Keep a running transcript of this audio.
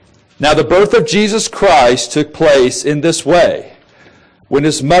Now the birth of Jesus Christ took place in this way. When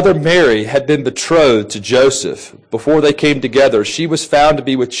his mother Mary had been betrothed to Joseph, before they came together, she was found to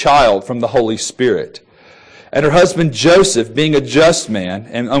be with child from the Holy Spirit. And her husband Joseph, being a just man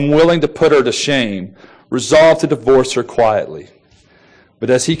and unwilling to put her to shame, resolved to divorce her quietly. But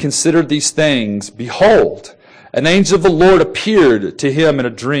as he considered these things, behold, an angel of the Lord appeared to him in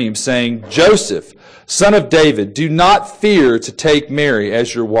a dream, saying, Joseph, son of David, do not fear to take Mary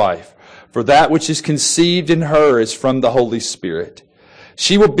as your wife, for that which is conceived in her is from the Holy Spirit.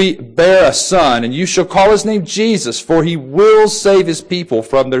 She will bear a son, and you shall call his name Jesus, for he will save his people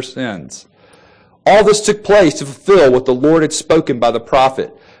from their sins. All this took place to fulfill what the Lord had spoken by the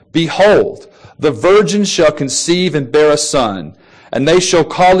prophet. Behold, the virgin shall conceive and bear a son, and they shall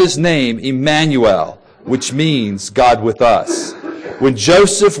call his name Emmanuel, which means God with us. When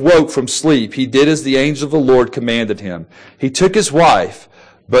Joseph woke from sleep, he did as the angel of the Lord commanded him. He took his wife,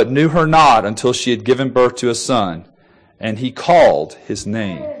 but knew her not until she had given birth to a son, and he called his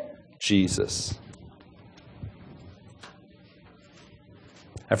name Jesus.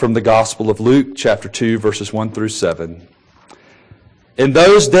 And from the Gospel of Luke, chapter 2, verses 1 through 7. In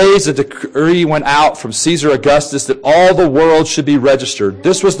those days, a decree went out from Caesar Augustus that all the world should be registered.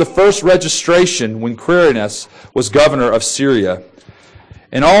 This was the first registration when Quirinius was governor of Syria.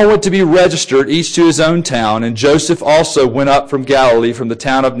 And all went to be registered, each to his own town. And Joseph also went up from Galilee, from the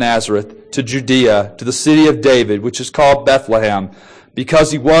town of Nazareth, to Judea, to the city of David, which is called Bethlehem,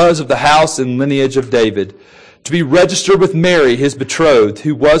 because he was of the house and lineage of David, to be registered with Mary, his betrothed,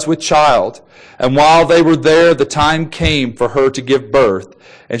 who was with child. And while they were there, the time came for her to give birth.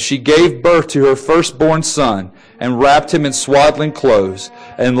 And she gave birth to her firstborn son, and wrapped him in swaddling clothes,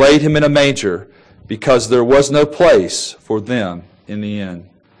 and laid him in a manger, because there was no place for them in the inn.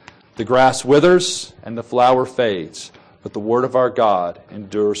 The grass withers, and the flower fades, but the word of our God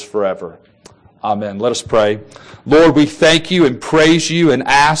endures forever. Amen. Let us pray. Lord, we thank you and praise you and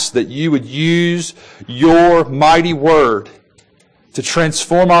ask that you would use your mighty word to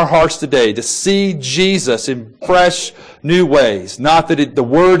transform our hearts today, to see Jesus in fresh, new ways. Not that the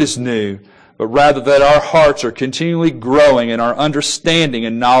word is new, but rather that our hearts are continually growing in our understanding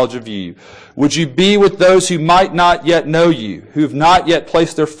and knowledge of you. Would you be with those who might not yet know you, who have not yet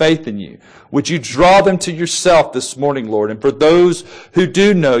placed their faith in you? Would you draw them to yourself this morning, Lord? And for those who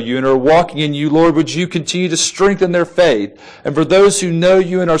do know you and are walking in you, Lord, would you continue to strengthen their faith? And for those who know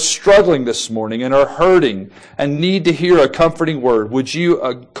you and are struggling this morning and are hurting and need to hear a comforting word, would you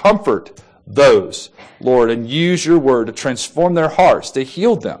comfort those, Lord, and use your word to transform their hearts, to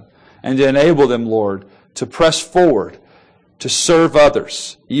heal them, and to enable them, Lord, to press forward, to serve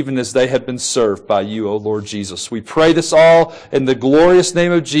others, even as they have been served by you, O Lord Jesus. We pray this all in the glorious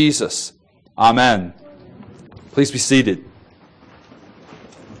name of Jesus. Amen. Please be seated.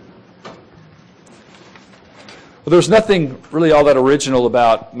 Well, there's nothing really all that original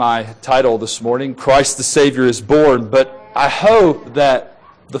about my title this morning, Christ the Savior is Born, but I hope that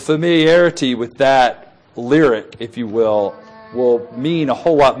the familiarity with that lyric, if you will mean a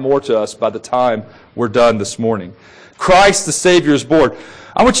whole lot more to us by the time we're done this morning. Christ the Savior is born.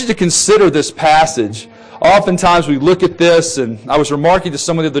 I want you to consider this passage. Oftentimes we look at this, and I was remarking to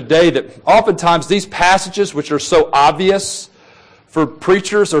someone the other day that oftentimes these passages, which are so obvious for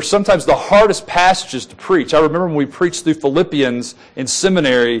preachers, are sometimes the hardest passages to preach. I remember when we preached through Philippians in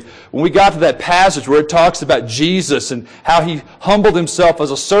seminary, when we got to that passage where it talks about Jesus and how he humbled himself as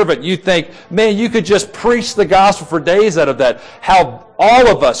a servant, you think, man, you could just preach the gospel for days out of that. How all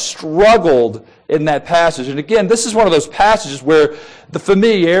of us struggled in that passage. And again, this is one of those passages where the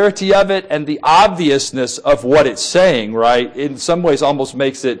familiarity of it and the obviousness of what it's saying, right, in some ways almost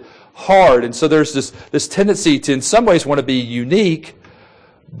makes it hard. And so there's this tendency to, in some ways, want to be unique,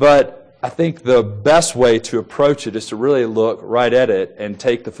 but I think the best way to approach it is to really look right at it and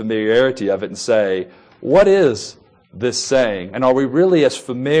take the familiarity of it and say, what is this saying? And are we really as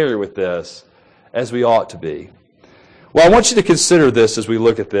familiar with this as we ought to be? Well, I want you to consider this as we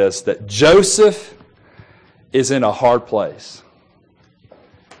look at this, that Joseph is in a hard place.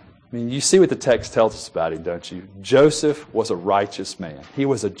 I mean, you see what the text tells us about him, don't you? Joseph was a righteous man. He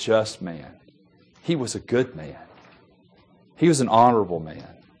was a just man. He was a good man. He was an honorable man.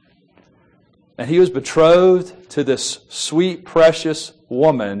 And he was betrothed to this sweet, precious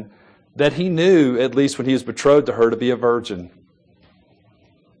woman that he knew, at least when he was betrothed to her, to be a virgin.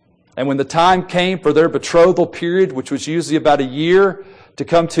 And when the time came for their betrothal period, which was usually about a year, to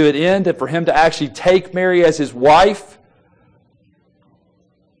come to an end and for him to actually take Mary as his wife,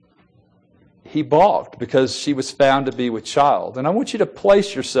 he balked because she was found to be with child. And I want you to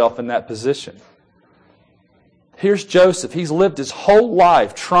place yourself in that position. Here's Joseph. He's lived his whole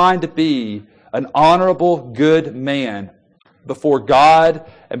life trying to be an honorable, good man before God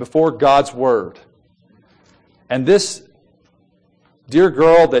and before God's Word. And this dear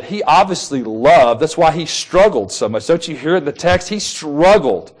girl that he obviously loved, that's why he struggled so much. Don't you hear in the text? He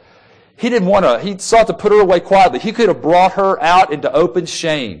struggled. He sought to put her away quietly. He could have brought her out into open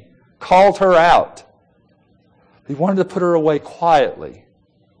shame, called her out. He wanted to put her away quietly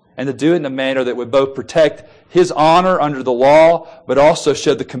and to do it in a manner that would both protect his honor under the law, but also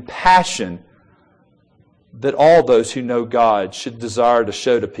show the compassion that all those who know God should desire to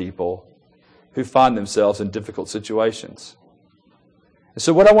show to people who find themselves in difficult situations. And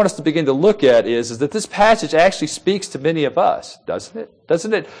so what I want us to begin to look at is that this passage actually speaks to many of us, doesn't it?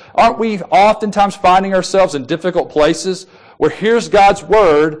 Doesn't it? Aren't we oftentimes finding ourselves in difficult places where here's God's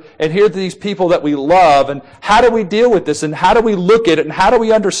Word and here are these people that we love, and how do we deal with this, and how do we look at it, and how do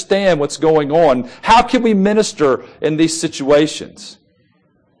we understand what's going on? How can we minister in these situations?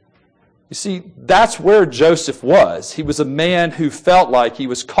 You see, that's where Joseph was. He was a man who felt like he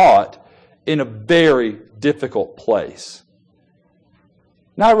was caught in a very difficult place.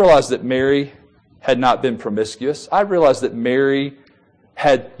 Now, I realize that Mary had not been promiscuous. I realize that Mary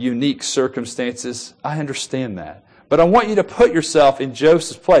had unique circumstances. I understand that. But I want you to put yourself in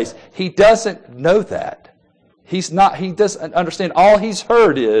Joseph's place. He doesn't know that. He doesn't understand. All he's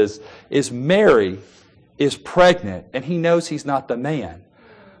heard is Mary is pregnant, and he knows he's not the man.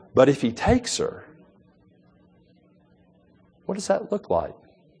 But if he takes her, what does that look like?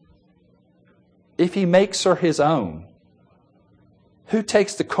 If he makes her his own, who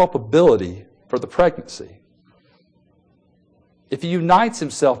takes the culpability for the pregnancy? If he unites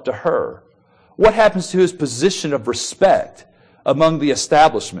himself to her, what happens to his position of respect among the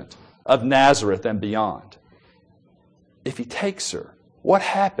establishment of Nazareth and beyond? If he takes her, what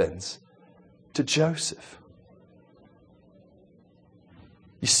happens to Joseph?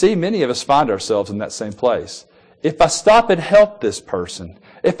 You see, many of us find ourselves in that same place. If I stop and help this person,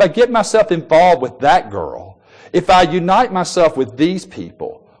 if I get myself involved with that girl, if I unite myself with these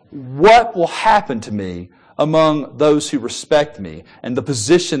people, what will happen to me among those who respect me and the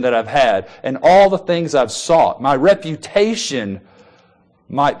position that I've had and all the things I've sought? My reputation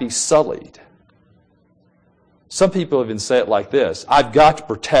might be sullied. Some people even say it like this: I've got to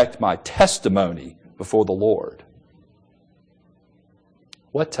protect my testimony before the Lord.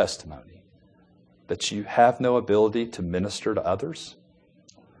 What testimony? That you have no ability to minister to others?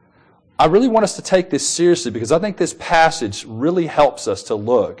 I really want us to take this seriously because I think this passage really helps us to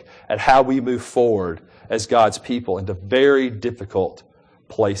look at how we move forward as God's people into very difficult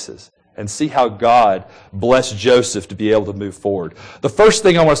places and see how God blessed Joseph to be able to move forward. The first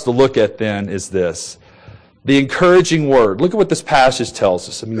thing I want us to look at then is this: the encouraging word. Look at what this passage tells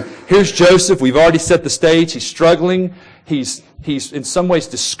us. I mean, here's Joseph. We've already set the stage. He's struggling. He's in some ways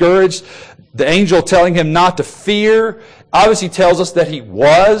discouraged. The angel telling him not to fear obviously tells us that he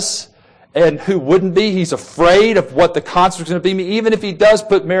was. And who wouldn't be? He's afraid of what the consequence is going to be. Even if he does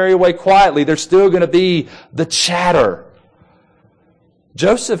put Mary away quietly, there's still going to be the chatter.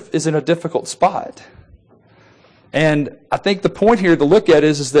 Joseph is in a difficult spot. And I think the point here to look at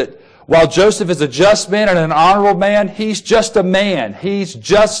is that while Joseph is a just man and an honorable man, he's just a man. He's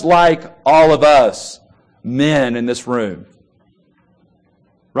just like all of us men in this room.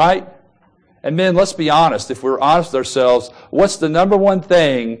 Right? And men, let's be honest. If we're honest with ourselves, what's the number one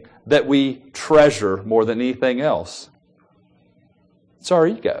thing that we treasure more than anything else? It's our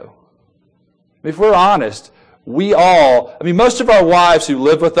ego. If we're honest, most of our wives who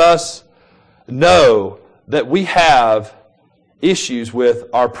live with us know that we have issues with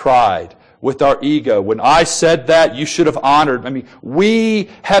our pride, with our ego. When I said that, you should have honored. We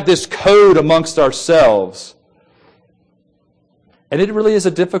have this code amongst ourselves. And it really is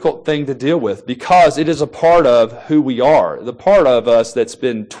a difficult thing to deal with because it is a part of who we are. The part of us that's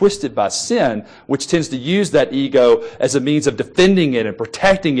been twisted by sin, which tends to use that ego as a means of defending it and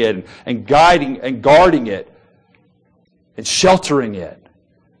protecting it and guiding and guarding it and sheltering it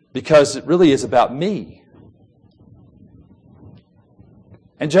because it really is about me.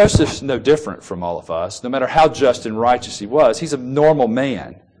 And Joseph's no different from all of us. No matter how just and righteous he was, he's a normal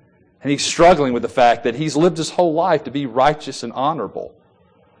man. And he's struggling with the fact that he's lived his whole life to be righteous and honorable.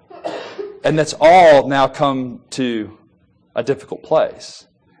 And that's all now come to a difficult place.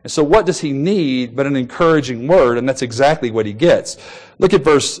 And so what does he need but an encouraging word? And that's exactly what he gets. Look at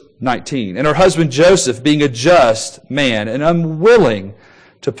verse 19. And her husband Joseph, being a just man and unwilling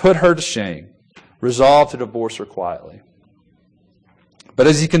to put her to shame, resolved to divorce her quietly. But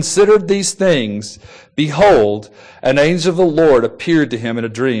as he considered these things, behold, an angel of the Lord appeared to him in a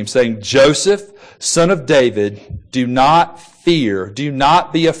dream, saying, Joseph, son of David, do not fear, do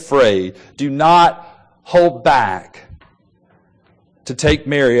not be afraid, do not hold back to take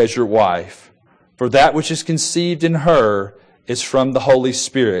Mary as your wife, for that which is conceived in her is from the Holy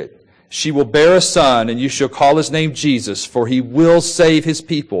Spirit. She will bear a son, and you shall call his name Jesus, for he will save his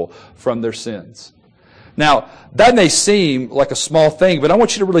people from their sins. Now, that may seem like a small thing, but I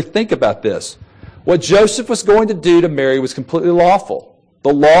want you to really think about this. What Joseph was going to do to Mary was completely lawful.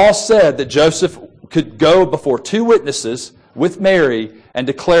 The law said that Joseph could go before 2 witnesses with Mary and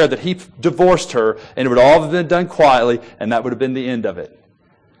declare that he divorced her, and it would all have been done quietly, and that would have been the end of it.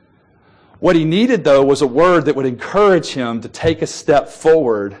 What he needed, though, was a word that would encourage him to take a step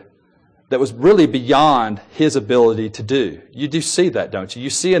forward that was really beyond his ability to do. You do see that, don't you? You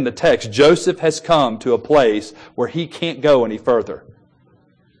see in the text, Joseph has come to a place where he can't go any further.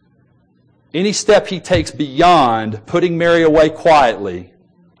 Any step he takes beyond putting Mary away quietly,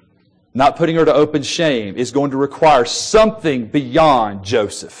 not putting her to open shame, is going to require something beyond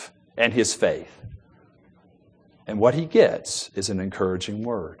Joseph and his faith. And what he gets is an encouraging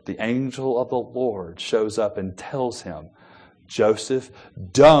word. The angel of the Lord shows up and tells him, Joseph,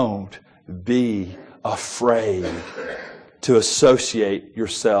 don't be afraid to associate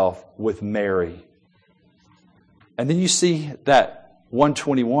yourself with Mary. And then you see that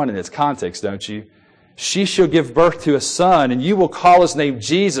 121 in its context, don't you? She shall give birth to a son, and you will call his name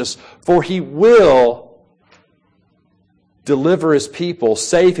Jesus, for he will deliver his people,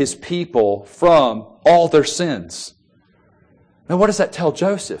 save his people from all their sins. Now, what does that tell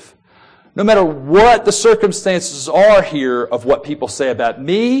Joseph? No matter what the circumstances are here of what people say about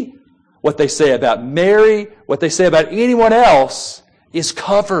me, what they say about Mary, what they say about anyone else, is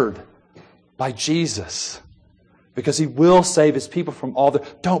covered by Jesus. Because he will save his people from all the...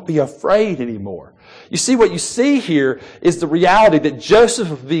 Don't be afraid anymore. You see, what you see here is the reality that Joseph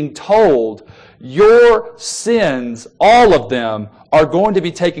is being told, your sins, all of them, are going to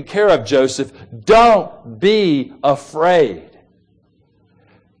be taken care of, Joseph. Don't be afraid.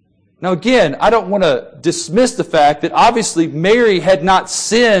 Now again, I don't want to dismiss the fact that obviously Mary had not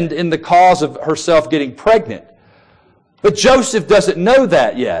sinned in the cause of herself getting pregnant. But Joseph doesn't know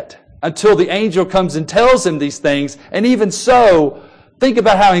that yet until the angel comes and tells him these things. And even so, think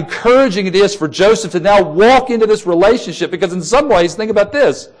about how encouraging it is for Joseph to now walk into this relationship. Because in some ways, think about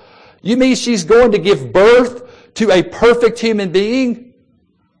this. You mean she's going to give birth to a perfect human being?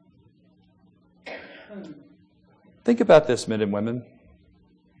 Think about this, men and women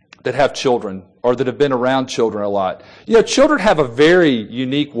that have children or that have been around children a lot. You know, children have a very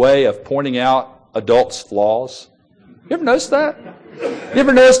unique way of pointing out adults' flaws. You ever noticed that? You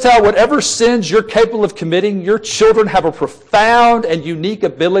ever noticed how whatever sins you're capable of committing, your children have a profound and unique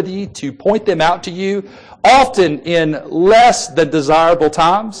ability to point them out to you, often in less than desirable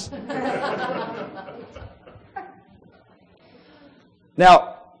times? Now,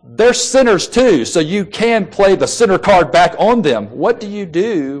 they're sinners too, so you can play the sinner card back on them. What do you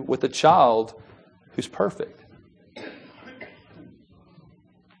do with a child who's perfect?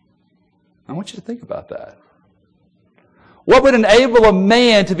 I want you to think about that. What would enable a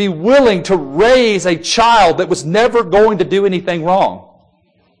man to be willing to raise a child that was never going to do anything wrong?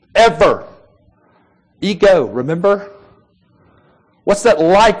 Ever. Ego, remember? What's that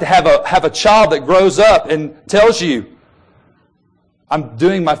like to have a child that grows up and tells you, I'm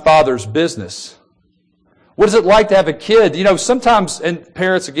doing my father's business? What is it like to have a kid? You know, sometimes, and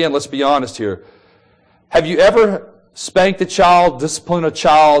parents, again, let's be honest here. Have you ever spanked a child, disciplined a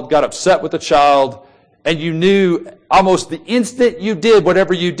child, got upset with a child, and you knew almost the instant you did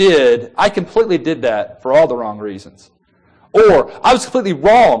whatever you did, I completely did that for all the wrong reasons. Or, I was completely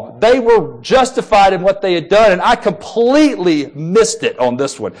wrong. They were justified in what they had done, and I completely missed it on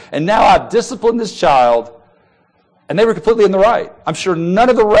this one. And now I've disciplined this child, and they were completely in the right. I'm sure none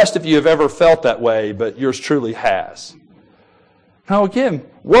of the rest of you have ever felt that way, but yours truly has. Now again,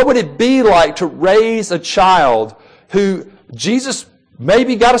 what would it be like to raise a child who Jesus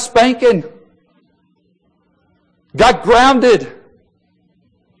maybe got a spanking, got grounded?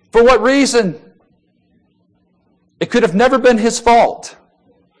 For what reason? It could have never been his fault.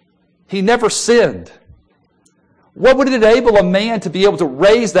 He never sinned. What would it enable a man to be able to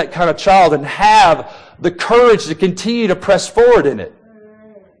raise that kind of child and have the courage to continue to press forward in it?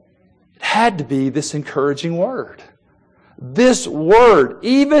 It had to be this encouraging word. This word,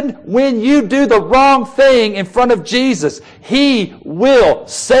 even when you do the wrong thing in front of Jesus, He will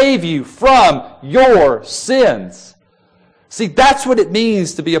save you from your sins. See, that's what it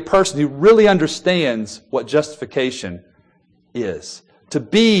means to be a person who really understands what justification is. to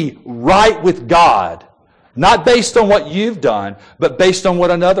be right with God, not based on what you've done, but based on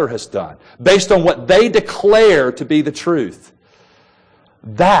what another has done, based on what they declare to be the truth.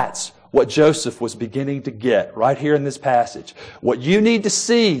 That's what Joseph was beginning to get right here in this passage. What you need to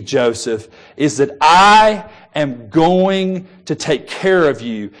see, Joseph, is that I am going to take care of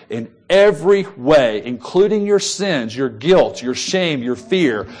you in every way, including your sins, your guilt, your shame, your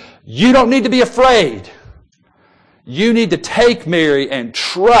fear. You don't need to be afraid. You need to take Mary and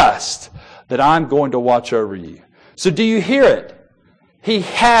trust that I'm going to watch over you. So do you hear it? He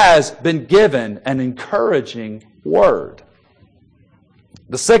has been given an encouraging word.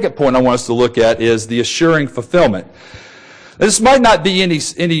 The second point I want us to look at is the assuring fulfillment. This might not be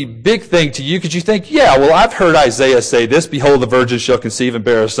any big thing to you because you think, yeah, well, I've heard Isaiah say this, behold, the virgin shall conceive and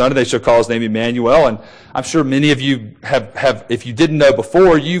bear a son, and they shall call his name Emmanuel. And I'm sure many of you have, if you didn't know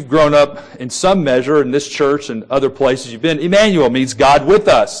before, you've grown up in some measure in this church and other places you've been. Emmanuel means God with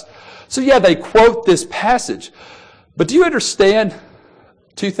us. So yeah, they quote this passage. But do you understand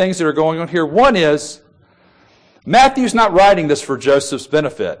two things that are going on here? One is, Matthew's not writing this for Joseph's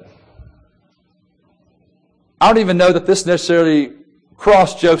benefit. I don't even know that this necessarily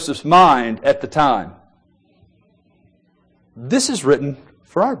crossed Joseph's mind at the time. This is written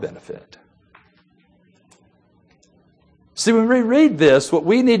for our benefit. See, when we read this, what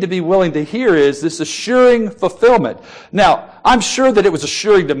we need to be willing to hear is this assuring fulfillment. Now, I'm sure that it was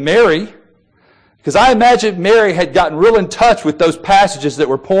assuring to Mary, because I imagine Mary had gotten real in touch with those passages that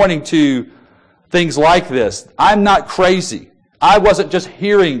were pointing to things like this. I'm not crazy. I wasn't just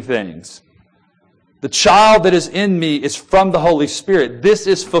hearing things. The child that is in me is from the Holy Spirit. This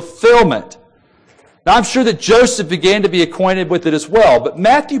is fulfillment. Now, I'm sure that Joseph began to be acquainted with it as well, but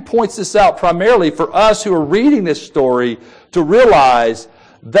Matthew points this out primarily for us who are reading this story to realize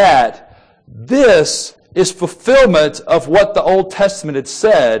that this is fulfillment of what the Old Testament had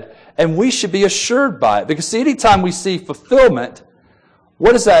said, and we should be assured by it. Because see, anytime we see fulfillment,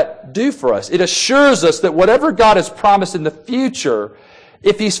 what does that do for us? It assures us that whatever God has promised in the future,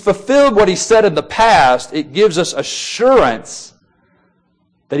 if He's fulfilled what He said in the past, it gives us assurance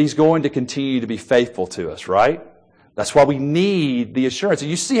that He's going to continue to be faithful to us, right? That's why we need the assurance.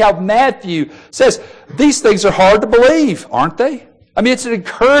 And you see how Matthew says, these things are hard to believe, aren't they? I mean, it's an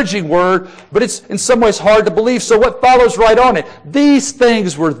encouraging word, but it's in some ways hard to believe. So what follows right on it? These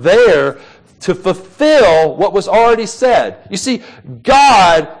things were there to fulfill what was already said. You see,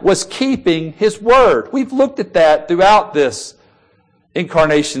 God was keeping His word. We've looked at that throughout this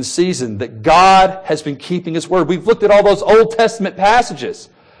incarnation season, that God has been keeping His word. We've looked at all those Old Testament passages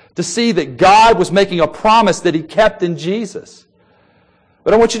to see that God was making a promise that He kept in Jesus.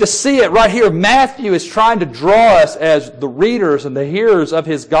 But I want you to see it right here. Matthew is trying to draw us as the readers and the hearers of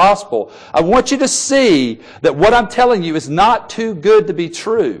his gospel. I want you to see that what I'm telling you is not too good to be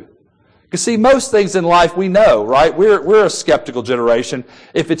true. Because see, most things in life we know, right? We're a skeptical generation.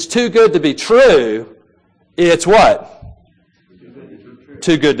 If it's too good to be true, it's what?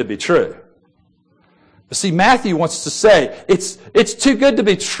 Too good to be true. But see, Matthew wants to say, it's too good to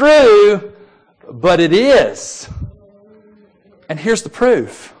be true, but it is. And here's the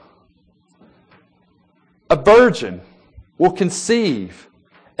proof. A virgin will conceive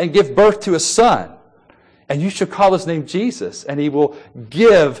and give birth to a son, and you shall call his name Jesus, and he will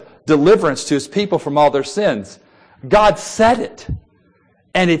give deliverance to his people from all their sins. God said it,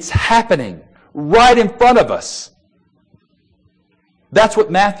 and it's happening right in front of us. That's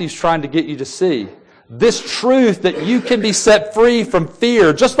what Matthew's trying to get you to see. This truth that you can be set free from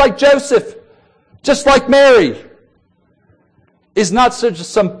fear, just like Joseph, just like Mary, is not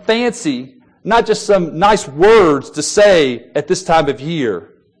just some fancy, not just some nice words to say at this time of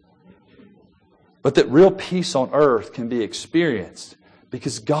year, but that real peace on earth can be experienced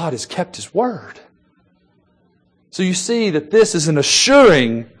because God has kept His word. So you see that this is an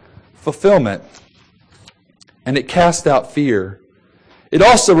assuring fulfillment, and it casts out fear. It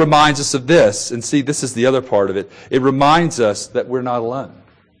also reminds us of this, and see, this is the other part of it. It reminds us that we're not alone,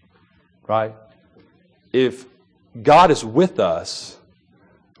 right? If God is with us,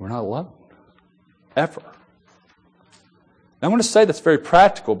 we're not alone, ever. Now, I want to say that's very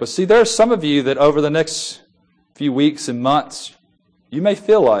practical, but see, there are some of you that over the next few weeks and months, you may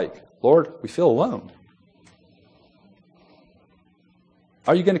feel like, Lord, we feel alone.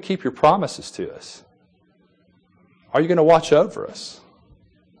 Are you going to keep your promises to us? Are you going to watch over us?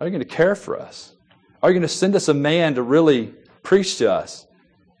 Are you going to care for us? Are you going to send us a man to really preach to us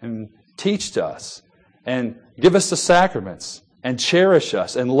and teach to us and give us the sacraments and cherish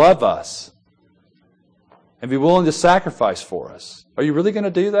us and love us and be willing to sacrifice for us? Are you really going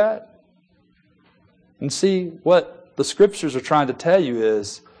to do that? And see, what what the Scriptures are trying to tell you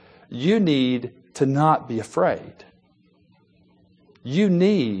is you need to not be afraid. You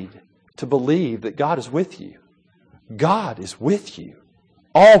need to believe that God is with you. God is with you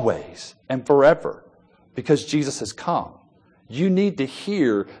always and forever because Jesus has come. You need to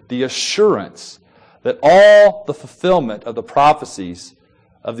hear the assurance that all the fulfillment of the prophecies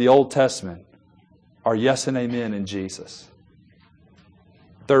of the Old Testament are yes and amen in Jesus.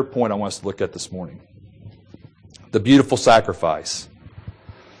 Third point I want us to look at this morning. The beautiful sacrifice.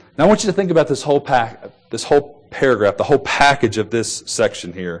 Now I want you to think about this whole paragraph, the whole package of this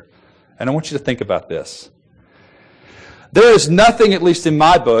section here. And I want you to think about this. There is nothing, at least in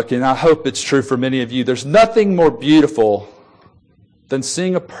my book, and I hope it's true for many of you, there's nothing more beautiful than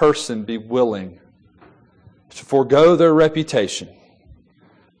seeing a person be willing to forego their reputation,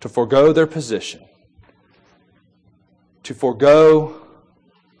 to forego their position, to forego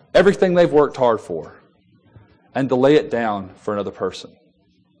everything they've worked hard for, and to lay it down for another person.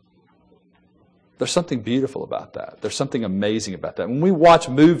 There's something beautiful about that. There's something amazing about that. When we watch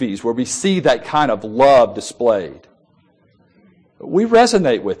movies where we see that kind of love displayed, we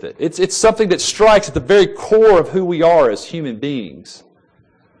resonate with it. It's something that strikes at the very core of who we are as human beings.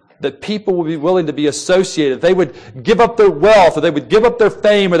 That people would be willing to be associated. They would give up their wealth, or they would give up their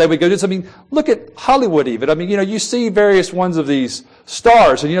fame, or they would go do something. Look at Hollywood even. I mean, you see various ones of these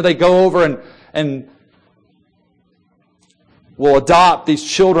stars, and they go over and will adopt these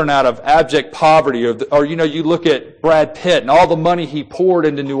children out of abject poverty, or you look at Brad Pitt and all the money he poured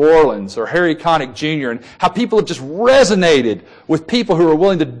into New Orleans, or Harry Connick Jr., and how people have just resonated with people who are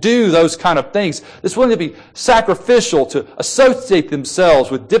willing to do those kind of things. That's willing to be sacrificial, to associate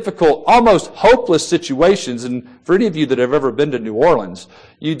themselves with difficult, almost hopeless situations. And for any of you that have ever been to New Orleans,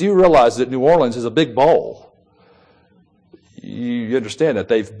 you do realize that New Orleans is a big bowl. You understand that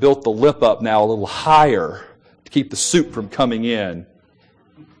they've built the lip up now a little higher to keep the soup from coming in.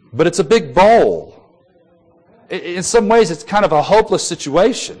 But it's a big bowl. In some ways, it's kind of a hopeless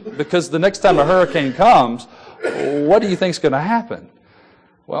situation, because the next time a hurricane comes, what do you think is going to happen?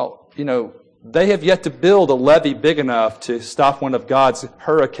 Well, they have yet to build a levee big enough to stop one of God's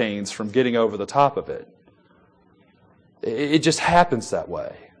hurricanes from getting over the top of it. It just happens that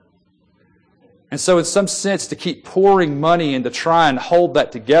way. And so in some sense, to keep pouring money and to try and hold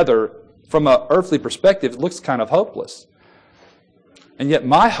that together from an earthly perspective, it looks kind of hopeless. And yet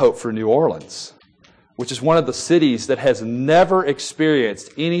my hope for New Orleans, which is one of the cities that has never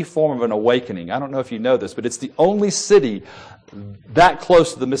experienced any form of an awakening. I don't know if you know this, but it's the only city that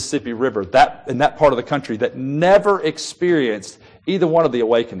close to the Mississippi River, in that part of the country, that never experienced either one of the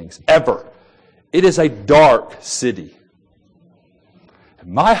awakenings, ever. It is a dark city.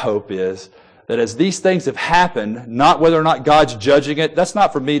 And my hope is that as these things have happened, not whether or not God's judging it, that's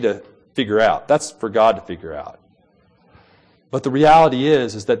not for me to figure out. That's for God to figure out. But the reality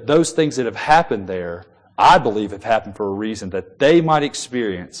is that those things that have happened there, I believe have happened for a reason, that they might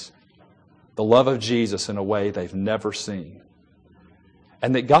experience the love of Jesus in a way they've never seen.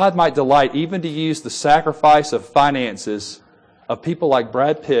 And that God might delight even to use the sacrifice of finances of people like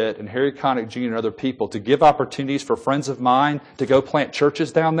Brad Pitt and Harry Connick Jr. and other people to give opportunities for friends of mine to go plant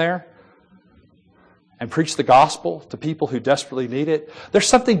churches down there and preach the gospel to people who desperately need it. There's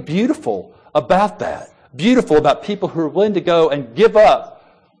something beautiful about that. Beautiful about people who are willing to go and give up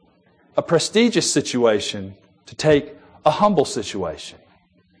a prestigious situation to take a humble situation.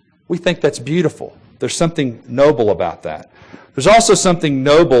 We think that's beautiful. There's something noble about that. There's also something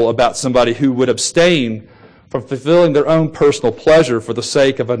noble about somebody who would abstain from fulfilling their own personal pleasure for the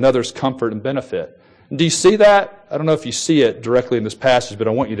sake of another's comfort and benefit. And do you see that? I don't know if you see it directly in this passage, but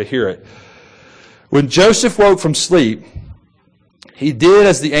I want you to hear it. When Joseph woke from sleep, he did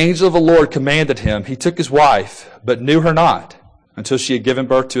as the angel of the Lord commanded him. He took his wife, but knew her not until she had given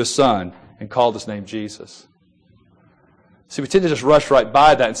birth to a son and called his name Jesus. See, we tend to just rush right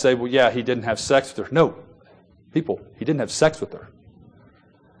by that and say, well, yeah, he didn't have sex with her. No, people, he didn't have sex with her.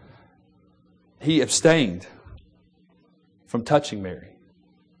 He abstained from touching Mary.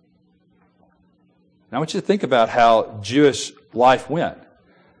 Now I want you to think about how Jewish life went.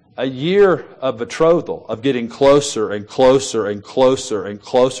 A year of betrothal, of getting closer and closer and closer and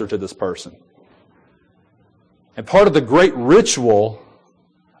closer to this person. And part of the great ritual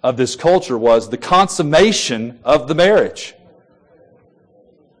of this culture was the consummation of the marriage.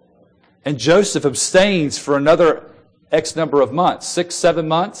 And Joseph abstains for another X number of months, 6, 7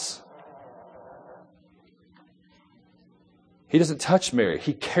 months. He doesn't touch Mary.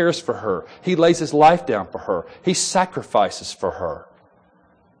 He cares for her. He lays his life down for her. He sacrifices for her.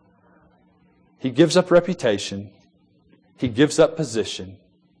 He gives up reputation. He gives up position.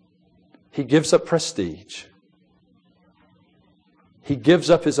 He gives up prestige. He gives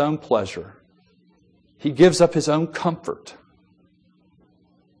up His own pleasure. He gives up His own comfort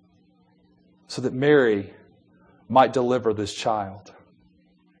so that Mary might deliver this child.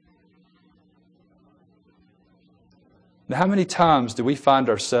 Now, how many times do we find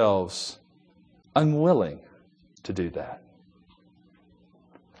ourselves unwilling to do that?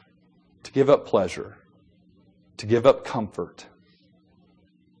 To give up pleasure, to give up comfort,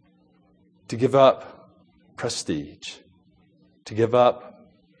 to give up prestige, to give up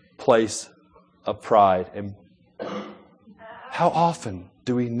place of pride. And how often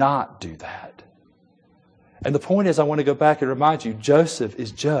do we not do that? And the point is, I want to go back and remind you, Joseph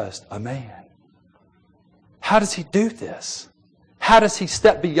is just a man. How does he do this? How does he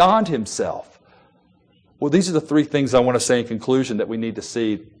step beyond himself? Well, these are the three things I want to say in conclusion that we need to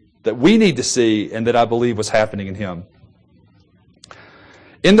see, and that I believe was happening in him.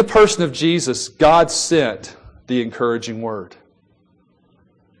 In the person of Jesus, God sent the encouraging word.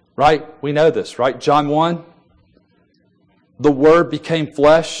 Right? We know this, right? John 1, the Word became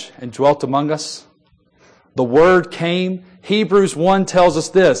flesh and dwelt among us. The Word came. Hebrews 1 tells us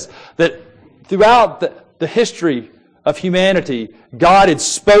this, that throughout the history of humanity, God had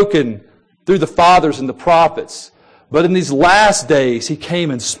spoken through the fathers and the prophets. But in these last days, He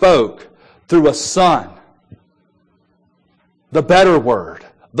came and spoke through a Son. The better Word,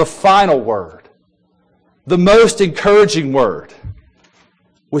 the final Word, the most encouraging Word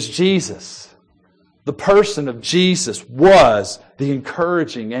was Jesus. The person of Jesus was the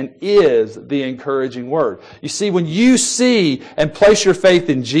encouraging and is the encouraging Word. You see, when you see and place your faith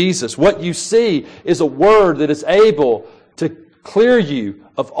in Jesus, what you see is a Word that is able to clear you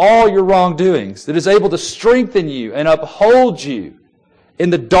of all your wrongdoings, that is able to strengthen you and uphold you in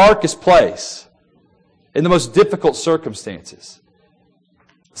the darkest place, in the most difficult circumstances.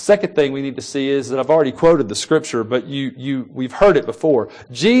 The second thing we need to see is that I've already quoted the Scripture, but we've heard it before.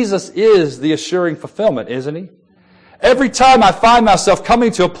 Jesus is the assuring fulfillment, isn't He? Every time I find myself coming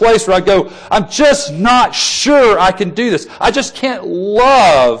to a place where I go, I'm just not sure I can do this. I just can't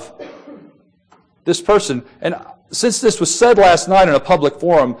love this person. And since this was said last night in a public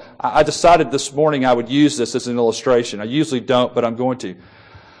forum, I decided this morning I would use this as an illustration. I usually don't, but I'm going to.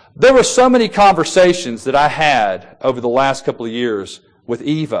 There were so many conversations that I had over the last couple of years with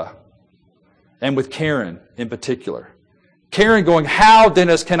Eva and with Karen in particular. Karen going, how,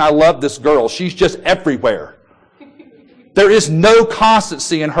 Dennis, can I love this girl? She's just everywhere. There is no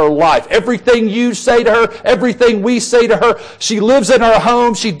constancy in her life. Everything you say to her, everything we say to her, she lives in her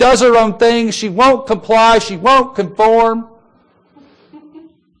home, she does her own thing, she won't comply, she won't conform.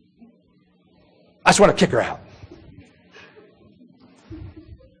 I just want to kick her out.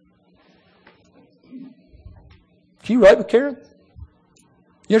 Can you relate with Karen?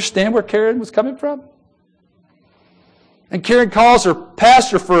 You understand where Karen was coming from? And Karen calls her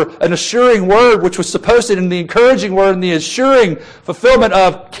pastor for an assuring word, which was supposed to be the encouraging word and the assuring fulfillment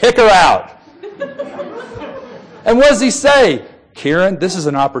of kick her out. And what does he say? Karen, this is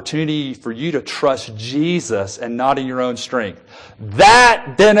an opportunity for you to trust Jesus and not in your own strength.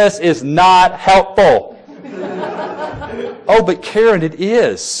 That, Dennis, is not helpful. Oh, but Karen, it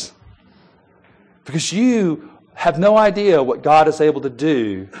is. Because you have no idea what God is able to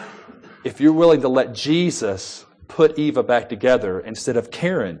do if you're willing to let Jesus put Eva back together instead of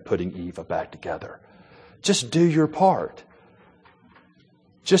Karen putting Eva back together. Just do your part.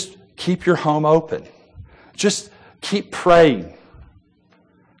 Just keep your home open. Just keep praying.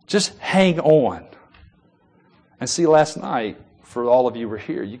 Just hang on. And see, last night, for all of you who were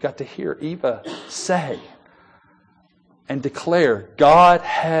here, you got to hear Eva say and declare, God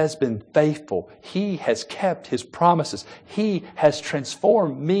has been faithful. He has kept His promises. He has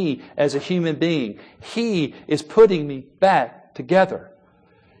transformed me as a human being. He is putting me back together.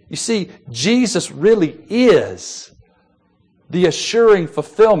 You see, Jesus really is the assuring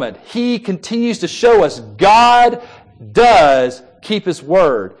fulfillment. He continues to show us God does keep His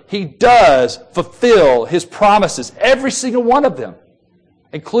word. He does fulfill His promises, every single one of them,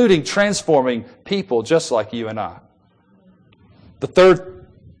 including transforming people just like you and I. The third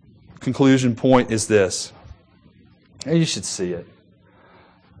conclusion point is this, and you should see it.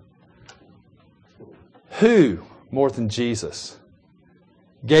 Who, more than Jesus,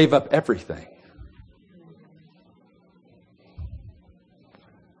 gave up everything?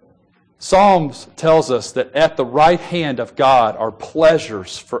 Psalms tells us that at the right hand of God are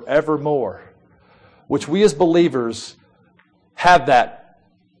pleasures forevermore, which we as believers have that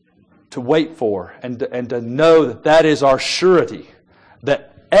to wait for and to know that that is our surety,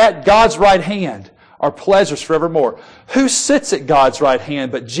 that at God's right hand are pleasures forevermore. Who sits at God's right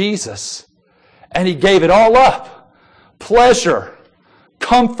hand but Jesus? And He gave it all up. Pleasure,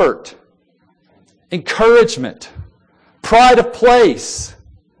 comfort, encouragement, pride of place,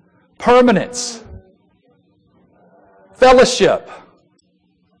 permanence, fellowship.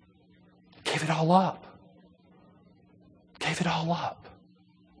 Gave it all up. Gave it all up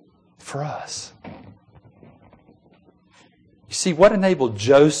for us. You see, what enabled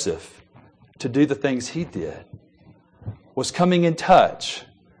Joseph to do the things he did was coming in touch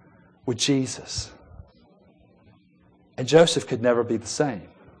with Jesus. And Joseph could never be the same.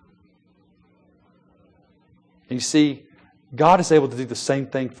 And you see, God is able to do the same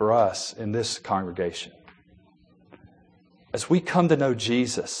thing for us in this congregation. As we come to know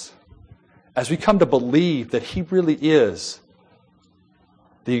Jesus, as we come to believe that He really is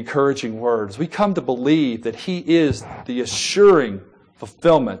the encouraging word, as we come to believe that He is the assuring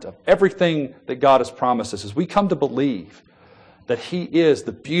fulfillment of everything that God has promised us, as we come to believe that He is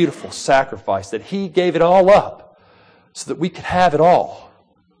the beautiful sacrifice, that He gave it all up so that we could have it all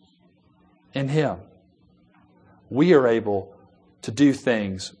in Him, we are able to do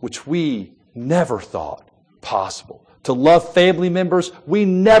things which we never thought possible. To love family members we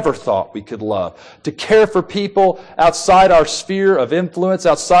never thought we could love. To care for people outside our sphere of influence,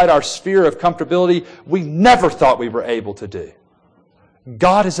 outside our sphere of comfortability, we never thought we were able to do.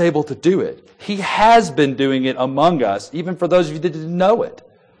 God is able to do it. He has been doing it among us, even for those of you that didn't know it.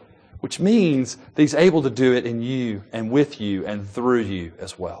 Which means that He's able to do it in you and with you and through you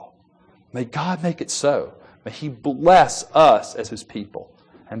as well. May God make it so. May He bless us as His people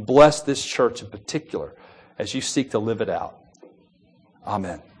and bless this church in particular as you seek to live it out.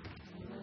 Amen.